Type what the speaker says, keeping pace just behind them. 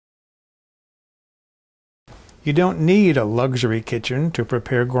You don't need a luxury kitchen to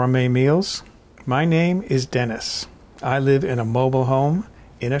prepare gourmet meals. My name is Dennis. I live in a mobile home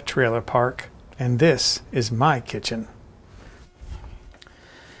in a trailer park, and this is my kitchen.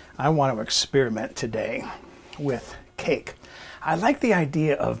 I want to experiment today with cake. I like the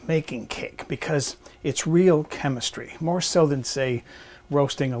idea of making cake because it's real chemistry, more so than, say,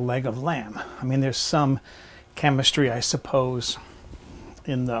 roasting a leg of lamb. I mean, there's some chemistry, I suppose,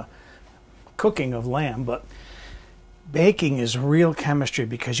 in the cooking of lamb, but baking is real chemistry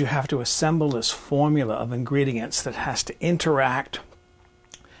because you have to assemble this formula of ingredients that has to interact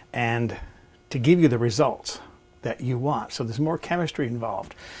and to give you the results that you want. So there's more chemistry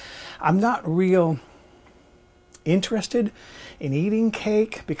involved. I'm not real interested in eating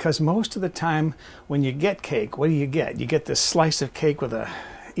cake because most of the time when you get cake, what do? You get this slice of cake with a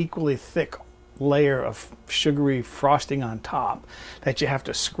equally thick layer of sugary frosting on top that you have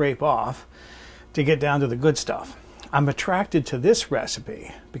to scrape off to get down to the good stuff. I'm attracted to this recipe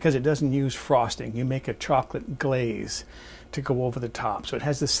because it doesn't use frosting. You make a chocolate glaze to go over the top. So it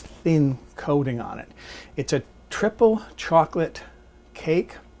has this thin coating on it. It's a triple chocolate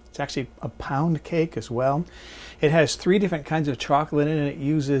cake. It's actually a pound cake as well. It has 3 different kinds of chocolate in it. It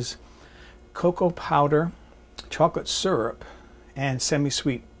uses cocoa powder, chocolate syrup, and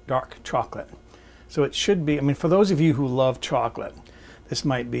semi-sweet dark chocolate. So it should be, I mean, for those of you who love chocolate, this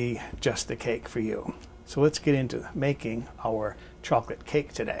might be just the cake for you. So let's get into making our chocolate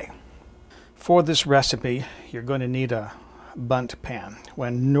cake today. For this recipe, you're going to need a bundt pan.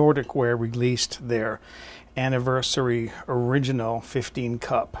 When Nordic Ware released their anniversary original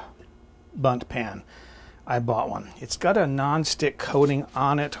 15-cup bundt pan, I bought one. It's got a non-stick coating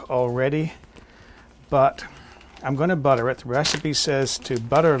on it already, but I'm going to butter it. The recipe says to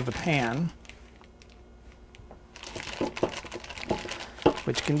butter the pan,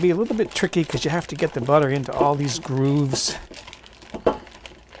 which can be a little bit tricky because you have to get the butter into all these grooves.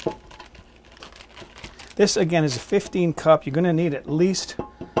 This again is a 15-cup. You're going to need at least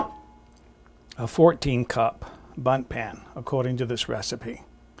a 14-cup bundt pan according to this recipe.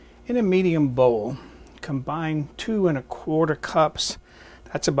 In a medium bowl, combine 2 1/4 cups.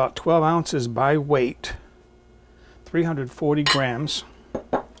 That's about 12 ounces by weight, 340 grams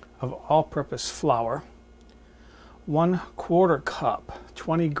of all-purpose flour, 1/4 cup,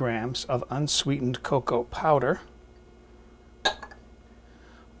 20 grams of unsweetened cocoa powder,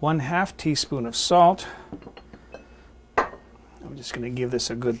 1/2 teaspoon of salt. I'm just going to give this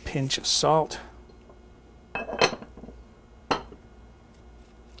a good pinch of salt.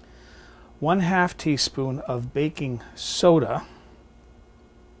 1/2 teaspoon of baking soda,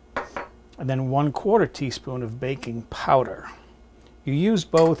 and then 1/4 teaspoon of baking powder. You use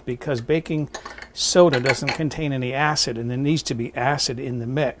both because baking soda doesn't contain any acid, and there needs to be acid in the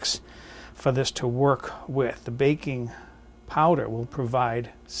mix for this to work with. The baking powder will provide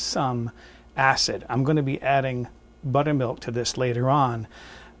some acid. I'm going to be adding buttermilk to this later on.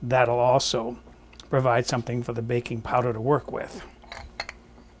 That'll also provide something for the baking powder to work with.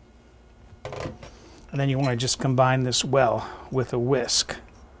 And then you want to just combine this well with a whisk.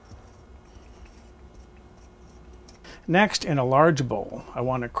 Next, in a large bowl, I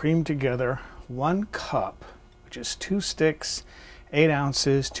want to cream together 1 cup, which is 2 sticks, 8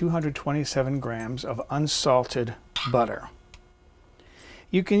 ounces, 227 grams of unsalted butter.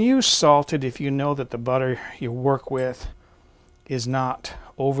 You can use salted if you know that the butter you work with is not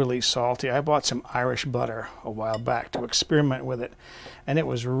overly salty. I bought some Irish butter a while back to experiment with it, and it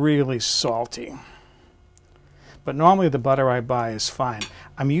was really salty. But normally the butter I buy is fine.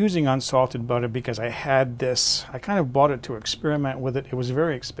 I'm using unsalted butter because I had this. I kind of bought it to experiment with it. It was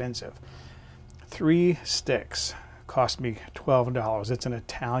very expensive. 3 sticks cost me $12. It's an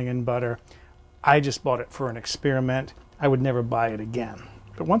Italian butter. I just bought it for an experiment. I would never buy it again.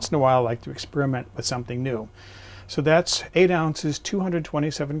 But once in a while I like to experiment with something new. So that's 8 ounces,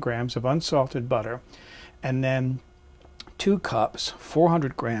 227 grams of unsalted butter, and then 2 cups,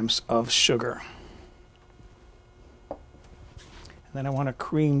 400 grams of sugar. And then I want to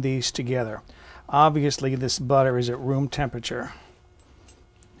cream these together. Obviously this butter is at room temperature.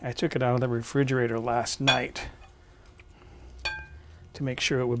 I took it out of the refrigerator last night to make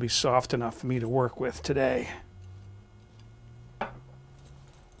sure it would be soft enough for me to work with today.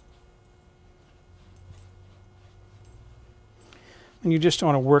 And you just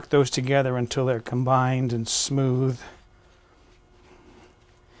want to work those together until they're combined and smooth.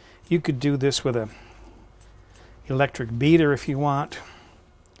 You could do this with a electric beater if you want,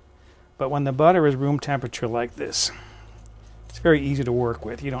 but when the butter is room temperature like this, it's very easy to work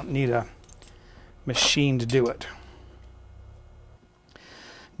with. You don't need a machine to do it.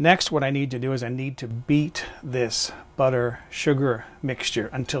 Next, what I need to do is I need to beat this butter-sugar mixture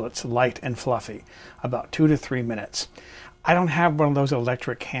until it's light and fluffy, about 2 to 3 minutes. I don't have one of those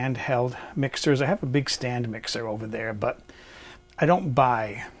electric handheld mixers. I have a big stand mixer over there, but I don't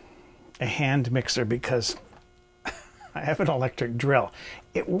buy a hand mixer because I have an electric drill.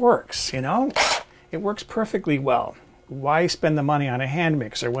 It works, you know? It works perfectly well. Why spend the money on a hand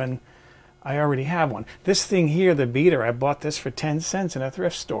mixer when I already have one? This thing here, the beater, I bought this for 10 cents in a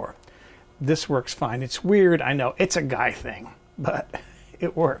thrift store. This works fine. It's weird, I know. It's a guy thing, but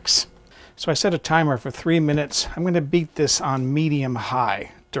it works. So I set a timer for 3 minutes. I'm going to beat this on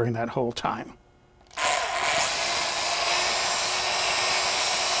medium-high during that whole time.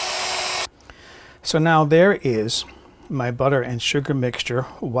 So now there is my butter and sugar mixture,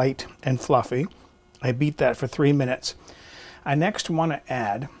 white and fluffy. I beat that for 3 minutes. I next want to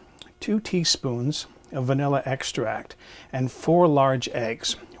add 2 teaspoons of vanilla extract and 4 large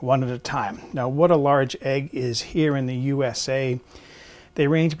eggs, one at a time. Now, what a large egg is here in the USA, they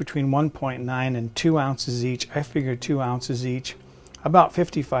range between 1.9 and 2 ounces each. I figure 2 ounces each, about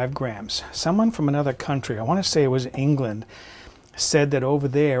 55 grams. Someone from another country, I want to say it was England, said that over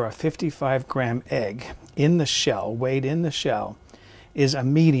there a 55-gram egg in the shell, weighed in the shell, is a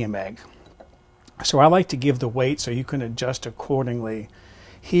medium egg. So I like to give the weight so you can adjust accordingly.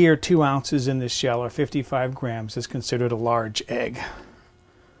 Here, 2 ounces in the shell, or 55 grams, is considered a large egg.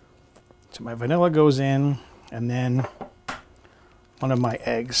 So my vanilla goes in, and then one of my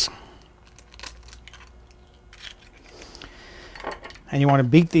eggs. And you want to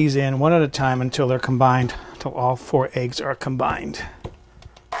beat these in one at a time until they're combined, until all 4 eggs are combined.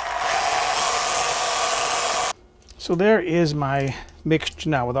 So there is my mixture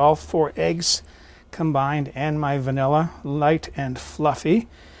now with all 4 eggs combined and my vanilla, light and fluffy.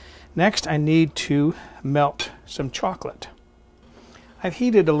 Next, I need to melt some chocolate. I've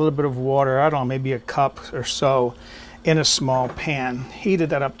heated a little bit of water, I don't know, maybe a cup or so, in a small pan. Heated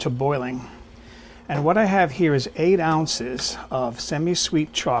that up to boiling. And what I have here is 8 ounces of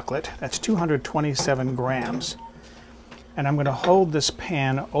semi-sweet chocolate. That's 227 grams. And I'm going to hold this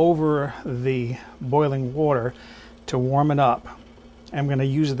pan over the boiling water to warm it up. I'm going to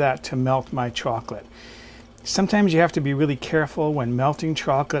use that to melt my chocolate. Sometimes you have to be really careful when melting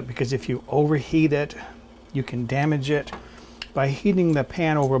chocolate because if you overheat it, you can damage it. By heating the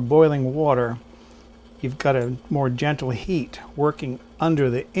pan over boiling water, you've got a more gentle heat working under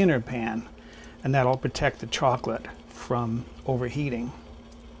the inner pan, and that'll protect the chocolate from overheating.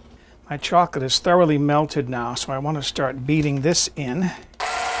 My chocolate is thoroughly melted now, so I want to start beating this in.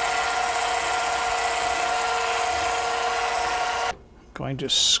 Going to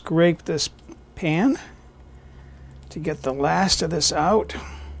scrape this pan to get the last of this out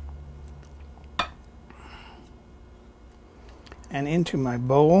and into my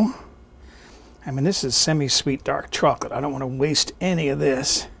bowl. I mean, this is semi-sweet dark chocolate. I don't want to waste any of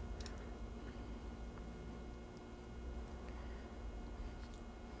this.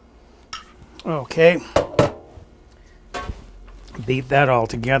 Okay, beat that all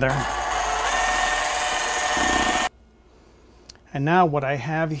together. And now what I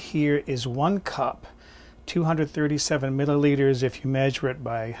have here is 1 cup, 237 milliliters if you measure it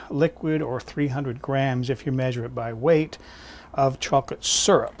by liquid, or 300 grams if you measure it by weight, of chocolate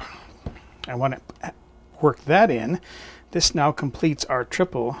syrup. I want to work that in. This now completes our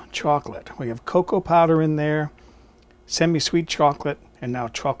triple chocolate. We have cocoa powder in there, semi-sweet chocolate, and now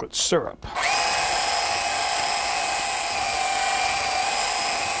chocolate syrup.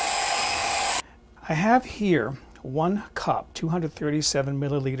 I have here 1 cup, 237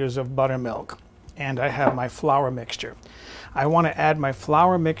 milliliters of buttermilk, and I have my flour mixture. I want to add my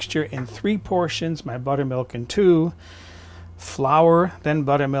flour mixture in 3 portions, my buttermilk in 2, flour, then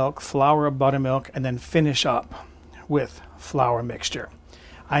buttermilk, and then finish up with flour mixture.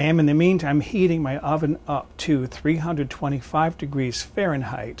 I am in the meantime heating my oven up to 325 degrees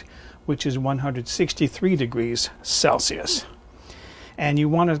Fahrenheit, which is 163 degrees Celsius. And you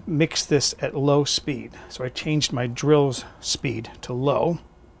want to mix this at low speed. So I changed my drill's speed to low.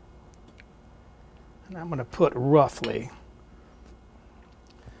 And I'm going to put roughly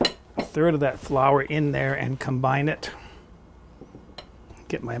 1/3 of that flour in there and combine it.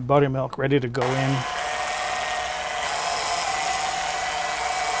 Get my buttermilk ready to go in.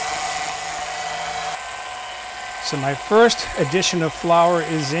 So my first addition of flour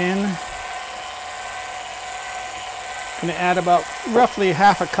is in. I'm going to add about roughly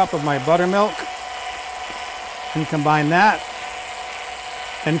 1/2 cup of my buttermilk and combine that.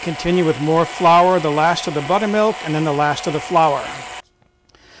 Then continue with more flour, the last of the buttermilk, and then the last of the flour.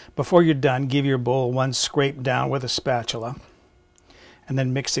 Before you're done, give your bowl 1 scrape down with a spatula. and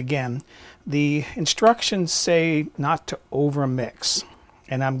then mix again. The instructions say not to over mix,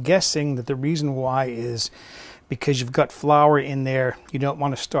 and I'm guessing that the reason why is because you've got flour in there. You don't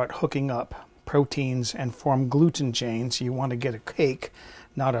want to start hooking up proteins and form gluten chains. You want to get a cake,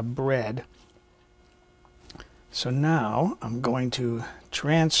 not a bread. So now I'm going to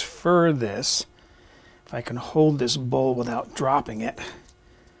transfer this, if I can hold this bowl without dropping it,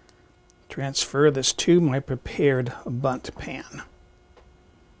 transfer this to my prepared bundt pan.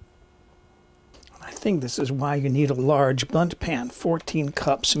 I think this is why you need a large bundt pan, 14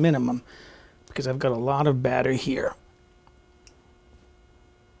 cups minimum, because I've got a lot of batter here.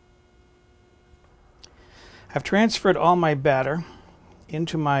 I've transferred all my batter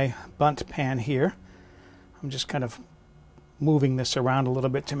into my bundt pan here. I'm just kind of moving this around a little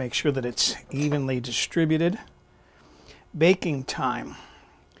bit to make sure that it's evenly distributed. Baking time.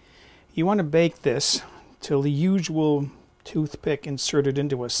 You want to bake this till the usual toothpick inserted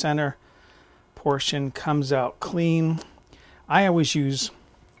into a center portion comes out clean. I always use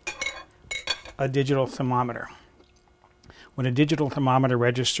a digital thermometer. When a digital thermometer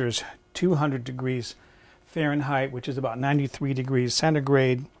registers 200 degrees Fahrenheit, which is about 93 degrees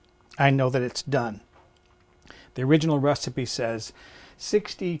centigrade, I know that it's done. The original recipe says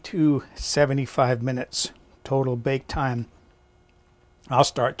 60 to 75 minutes total bake time. I'll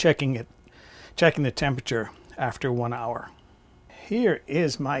start checking the temperature after 1 hour. Here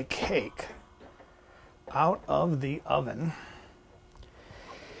is my cake out of the oven.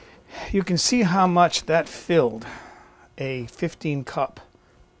 You can see how much that filled a 15-cup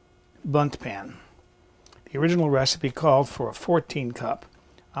bundt pan. The original recipe called for a 14-cup.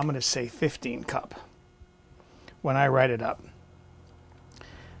 I'm going to say 15-cup when I write it up.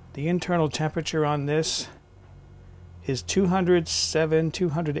 The internal temperature on this is 207,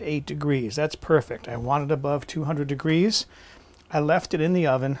 208 degrees. That's perfect. I want it above 200 degrees. I left it in the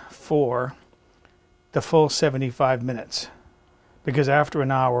oven for the full 75 minutes because after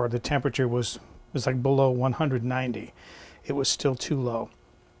an hour the temperature was like below 190. It was still too low.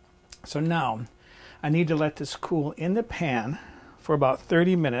 So now I need to let this cool in the pan for about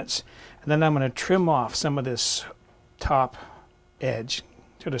 30 minutes, and then I'm going to trim off some of this top edge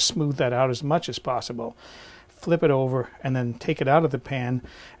to smooth that out as much as possible. Flip it over and then take it out of the pan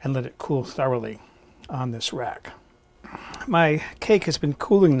and let it cool thoroughly on this rack. My cake has been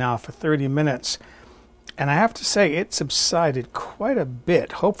cooling now for 30 minutes, and I have to say it subsided quite a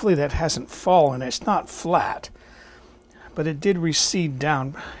bit. Hopefully that hasn't fallen. It's not flat, but it did recede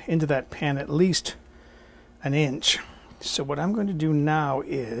down into that pan at least an inch. So what I'm going to do now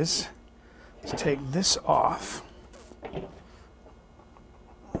is to take this off,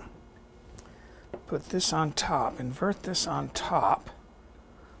 put this on top, invert this on top,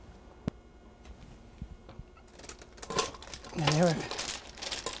 and there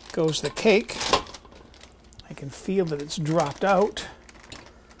goes the cake. I can feel that it's dropped out.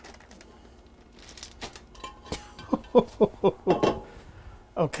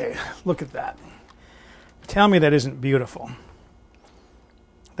 Okay, look at that. Tell me that isn't beautiful.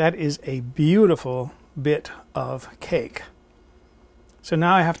 That is a beautiful bit of cake. So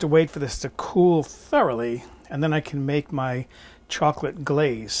now I have to wait for this to cool thoroughly, and then I can make my chocolate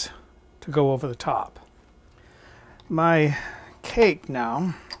glaze to go over the top. My cake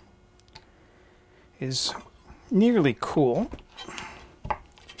now is nearly cool.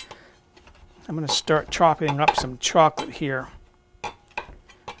 I'm going to start chopping up some chocolate here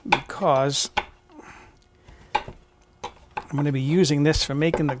because I'm going to be using this for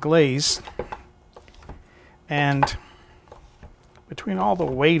making the glaze, and between all the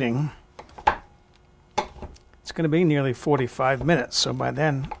waiting, it's going to be nearly 45 minutes, so by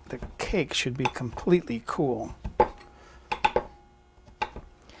then the cake should be completely cool.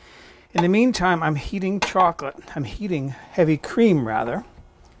 In the meantime, I'm heating heavy cream rather,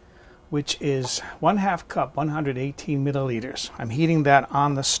 which is 1/2 cup, 118 milliliters. I'm heating that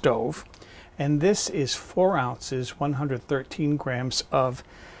on the stove. And this is 4 ounces, 113 grams of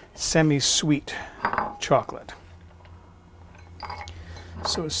semi-sweet chocolate.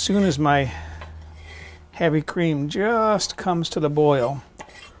 So as soon as my heavy cream just comes to the boil,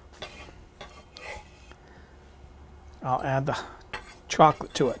 I'll add the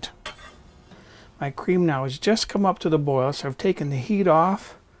chocolate to it. My cream now has just come up to the boil, so I've taken the heat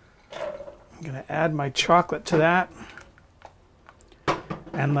off. I'm going to add my chocolate to that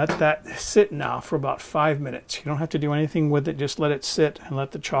and let that sit now for about 5 minutes. You don't have to do anything with it, just let it sit and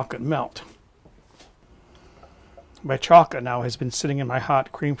let the chocolate melt. My chocolate now has been sitting in my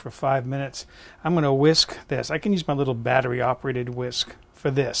hot cream for 5 minutes. I'm going to whisk this. I can use my little battery operated whisk for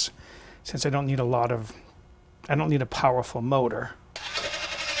this, since I don't need a powerful motor.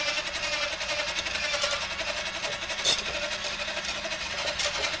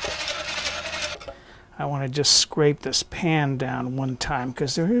 I want to just scrape this pan down one time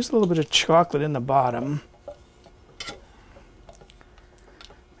because there is a little bit of chocolate in the bottom.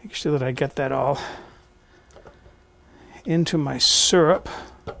 Make sure that I get that all into my syrup.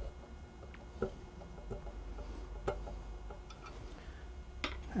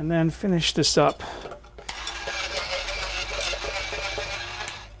 And then finish this up.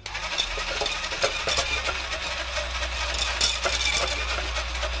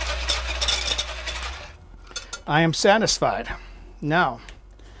 I am satisfied. Now,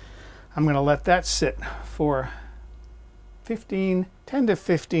 I'm going to let that sit for 10 to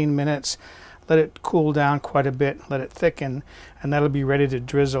 15 minutes. Let it cool down quite a bit, let it thicken, and that'll be ready to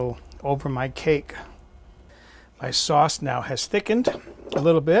drizzle over my cake. My sauce now has thickened a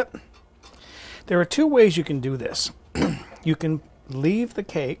little bit. There are two ways you can do this. You can leave the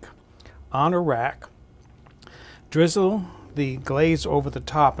cake on a rack, drizzle the glaze over the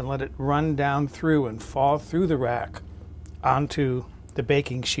top and let it run down through and fall through the rack onto the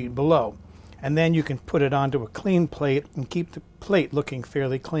baking sheet below. And then you can put it onto a clean plate and keep the plate looking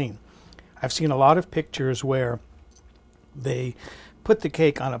fairly clean. I've seen a lot of pictures where they put the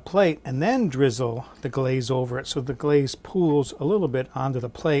cake on a plate and then drizzle the glaze over it so the glaze pools a little bit onto the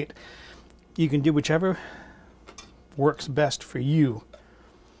plate. You can do whichever works best for you.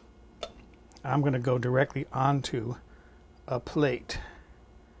 I'm going to go directly onto a plate.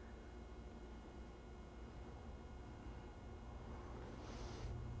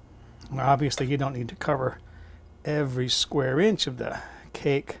 Obviously, you don't need to cover every square inch of the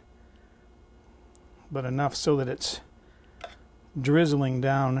cake, but enough so that it's drizzling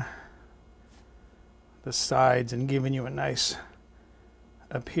down the sides and giving you a nice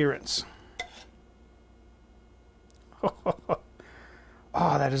appearance. Oh,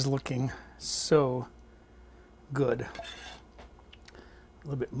 that is looking so good. A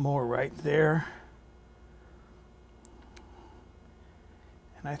little bit more right there.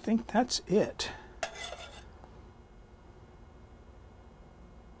 And I think that's it.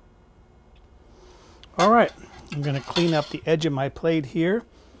 All right, I'm going to clean up the edge of my plate here.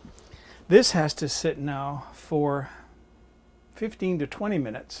 This has to sit now for 15 to 20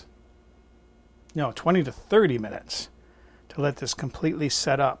 minutes. No, 20 to 30 minutes to let this completely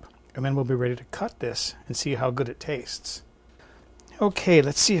set up. And then we'll be ready to cut this and see how good it tastes. Okay,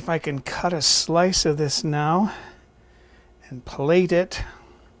 let's see if I can cut a slice of this now and plate it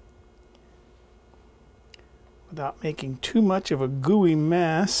without making too much of a gooey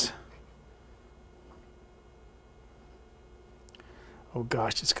mess. Oh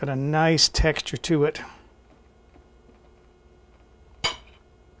gosh, it's got a nice texture to it.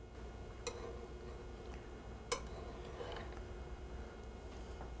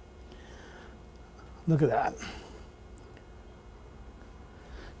 Look at that.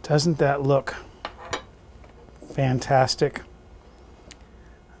 Doesn't that look fantastic?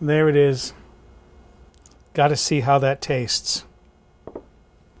 There it is. Got to see how that tastes.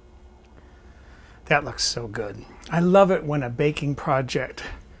 That looks so good. I love it when a baking project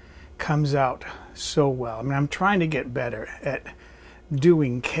comes out so well. I mean, I'm trying to get better at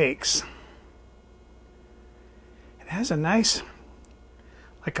doing cakes. It has a nice,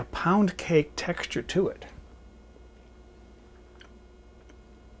 like a pound cake texture to it.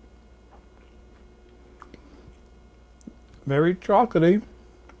 Very chocolatey.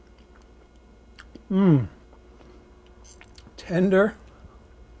 Tender.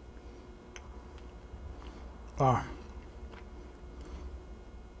 Oh,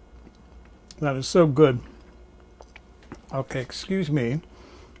 that is so good. Okay, excuse me.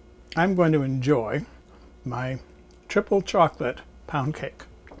 I'm going to enjoy my triple chocolate pound cake.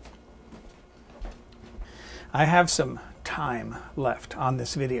 I have some time left on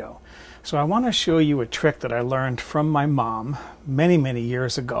this video, so I want to show you a trick that I learned from my mom many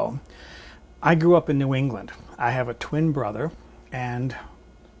years ago. I grew up in New England. I have a twin brother, and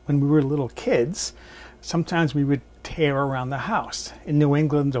when we were little kids, sometimes we would tear around the house. In New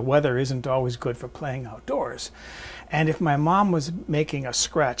England, the weather isn't always good for playing outdoors. And if my mom was making a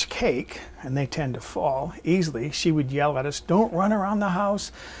scratch cake, and they tend to fall easily, she would yell at us, "Don't run around the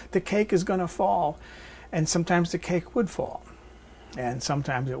house, the cake is going to fall." And sometimes the cake would fall, and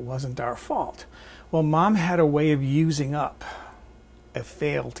sometimes it wasn't our fault. Well, Mom had a way of using up a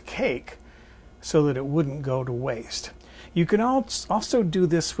failed cake so that it wouldn't go to waste. You can also do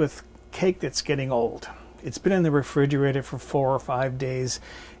this with cake that's getting old. It's been in the refrigerator for 4 or 5 days.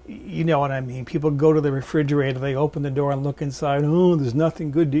 You know what I mean. People go to the refrigerator, they open the door and look inside. Oh, there's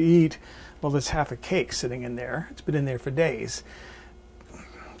nothing good to eat. Well, there's half a cake sitting in there. It's been in there for days.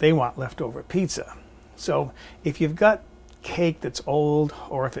 They want leftover pizza. So if you've got cake that's old,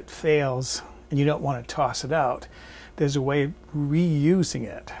 or if it fails, and you don't want to toss it out, there's a way of reusing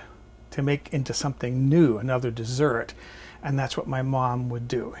it to make into something new, another dessert. And that's what my mom would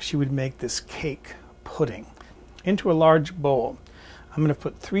do. She would make this cake pudding into a large bowl. I'm going to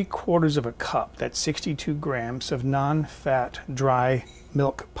put 3/4 of a cup, that's 62 grams of non-fat dry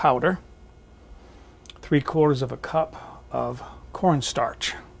milk powder, 3/4 of a cup of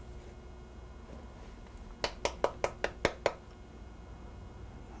cornstarch.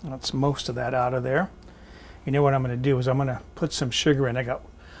 That's most of that out of there. You know what I'm going to do is I'm going to put some sugar in.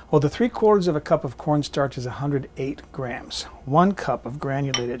 Well, the 3/4 of a cup of cornstarch is 108 grams. 1 cup of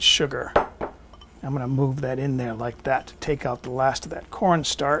granulated sugar. I'm going to move that in there like that to take out the last of that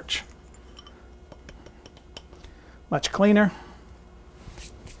cornstarch. Much cleaner.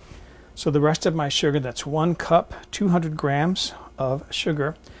 So the rest of my sugar, that's 1 cup, 200 grams of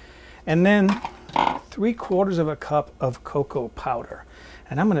sugar. And then 3/4 of a cup of cocoa powder.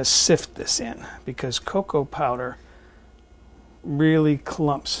 And I'm going to sift this in because cocoa powder really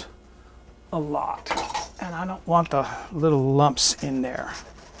clumps a lot. And I don't want the little lumps in there.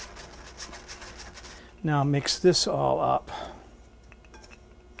 Now mix this all up.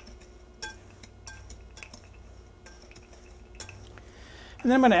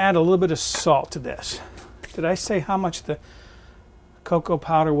 And then I'm going to add a little bit of salt to this. Did I say how much the cocoa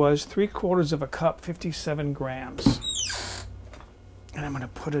powder was? 3/4 of a cup, 57 grams. And I'm going to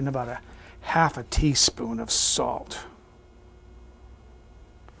put in about 1/2 teaspoon of salt.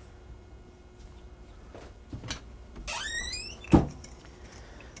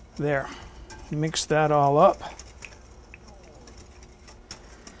 There. Mix that all up.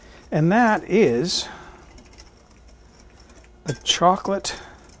 And that is a chocolate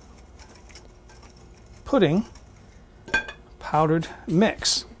pudding powdered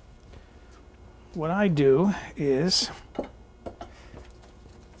mix. What I do is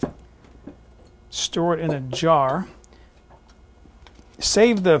store it in a jar.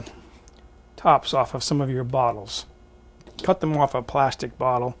 Save the tops off of some of your bottles. Cut them off a plastic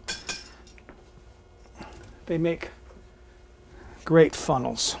bottle. They make great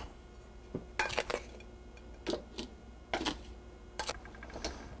funnels.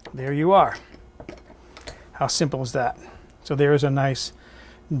 There you are. How simple is that? So there's a nice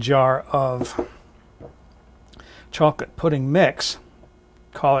jar of chocolate pudding mix.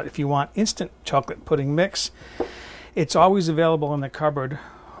 Call it, if you want, instant chocolate pudding mix. It's always available in the cupboard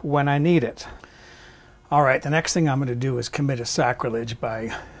when I need it. All right, the next thing I'm going to do is commit a sacrilege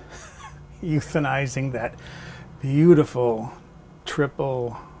by euthanizing that beautiful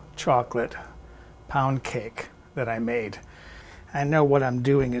triple chocolate pound cake that I made. I know what I'm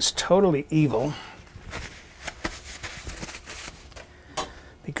doing is totally evil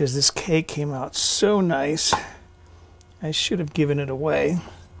because this cake came out so nice. I should have given it away.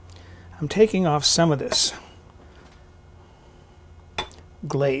 I'm taking off some of this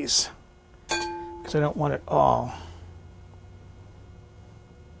glaze because I don't want it all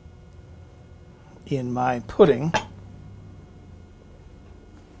in my pudding.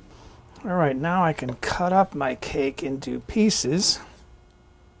 All right, now I can cut up my cake into pieces.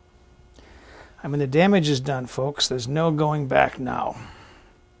 I mean, the damage is done, folks. There's no going back now.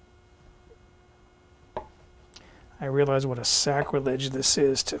 I realize what a sacrilege this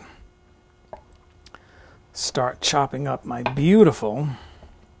is to start chopping up my beautiful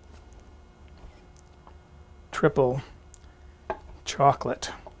triple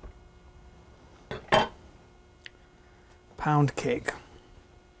chocolate pound cake.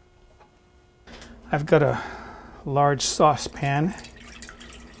 I've got a large saucepan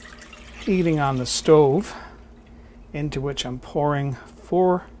heating on the stove into which I'm pouring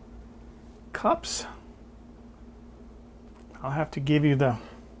 4 cups. I'll have to give you the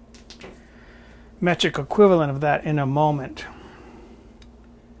metric equivalent of that in a moment.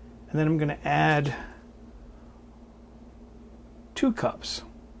 And then I'm going to add 2 cups.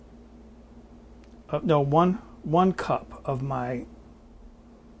 One cup of my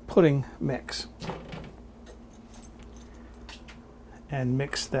pudding mix. And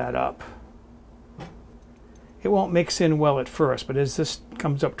mix that up. It won't mix in well at first, but as this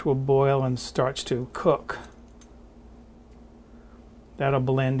comes up to a boil and starts to cook, that'll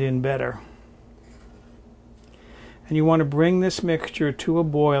blend in better. And you want to bring this mixture to a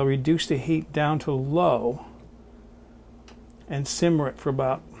boil, reduce the heat down to low, and simmer it for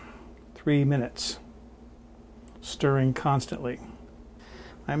about 3 minutes, stirring constantly.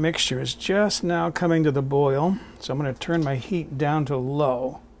 My mixture is just now coming to the boil, so I'm going to turn my heat down to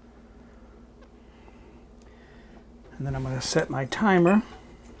low. And then I'm going to set my timer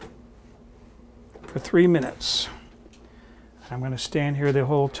for 3 minutes. I'm going to stand here the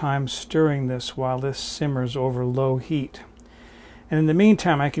whole time stirring this while this simmers over low heat. And in the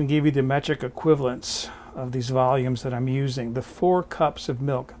meantime, I can give you the metric equivalents of these volumes that I'm using. The 4 cups of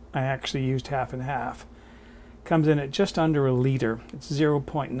milk, I actually used half and half. Comes in at just under a liter. It's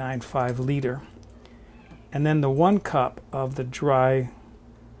 0.95 liter. And then the 1 cup of the dry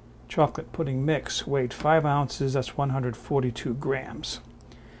chocolate pudding mix weighed 5 ounces. That's 142 grams.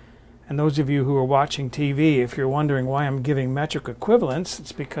 And those of you who are watching TV, if you're wondering why I'm giving metric equivalents,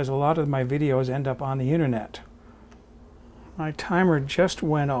 it's because a lot of my videos end up on the internet. My timer just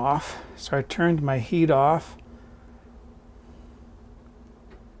went off, so I turned my heat off.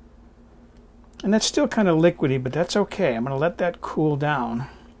 And that's still kind of liquidy, but that's okay. I'm going to let that cool down.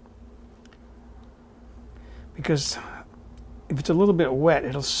 Because if it's a little bit wet,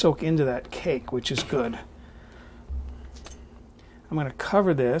 it'll soak into that cake, which is good. I'm going to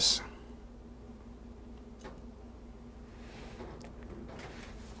cover this.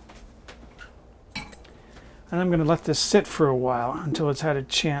 And I'm going to let this sit for a while until it's had a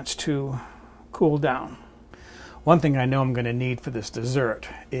chance to cool down. One thing I know I'm going to need for this dessert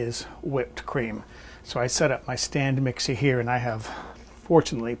is whipped cream. So I set up my stand mixer here, and I have,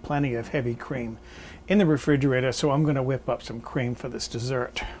 fortunately, plenty of heavy cream in the refrigerator, so I'm going to whip up some cream for this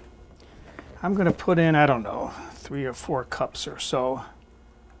dessert. I'm going to put in, I don't know, 3 or 4 cups or so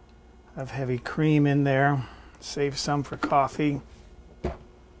of heavy cream in there. Save some for coffee.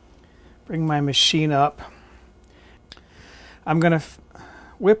 Bring my machine up. I'm going to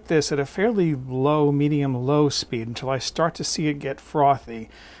whip this at a fairly low, medium-low speed until I start to see it get frothy.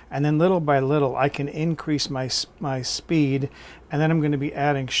 And then little by little, I can increase my speed. And then I'm going to be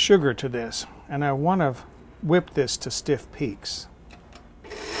adding sugar to this. And I want to whip this to stiff peaks.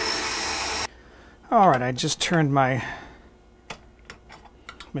 All right, I just turned my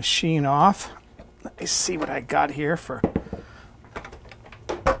machine off. Let me see what I got here for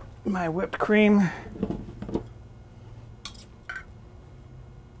my whipped cream.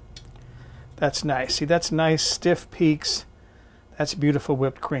 That's nice. See, that's nice, stiff peaks. That's beautiful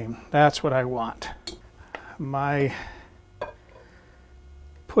whipped cream. That's what I want. My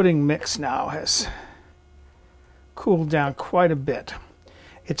pudding mix now has cooled down quite a bit.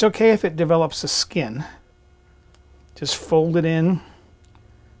 It's okay if it develops a skin. Just fold it in.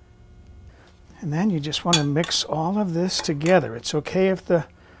 And then you just want to mix all of this together. It's okay if the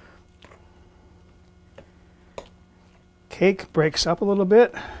cake breaks up a little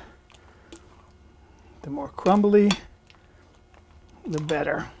bit. The more crumbly, the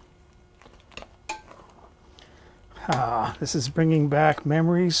better. This is bringing back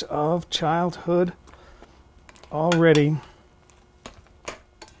memories of childhood already.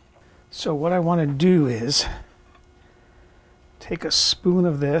 So what I want to do is take a spoon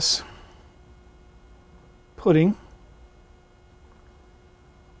of this pudding,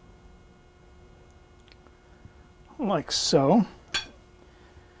 like so.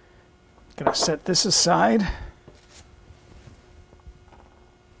 Gonna set this aside.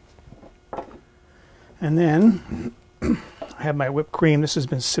 And then I have my whipped cream. This has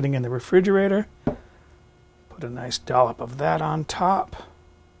been sitting in the refrigerator. Put a nice dollop of that on top.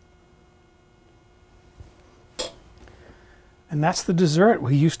 And that's the dessert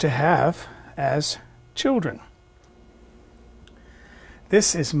we used to have as children.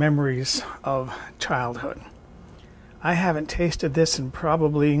 This is memories of childhood. I haven't tasted this in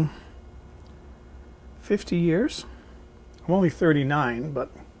probably 50 years. I'm only 39, but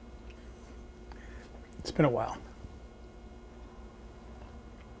it's been a while.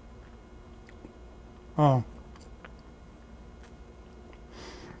 Oh.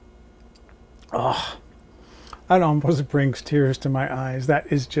 That almost brings tears to my eyes. That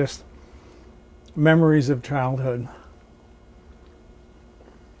is just memories of childhood.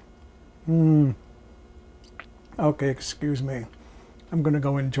 Okay, excuse me. I'm going to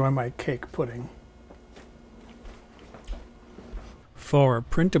go enjoy my cake pudding. For a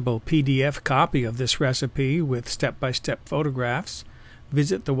printable PDF copy of this recipe with step-by-step photographs,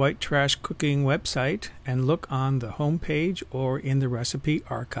 visit the White Trash Cooking website and look on the home page or in the recipe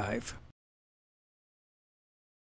archive.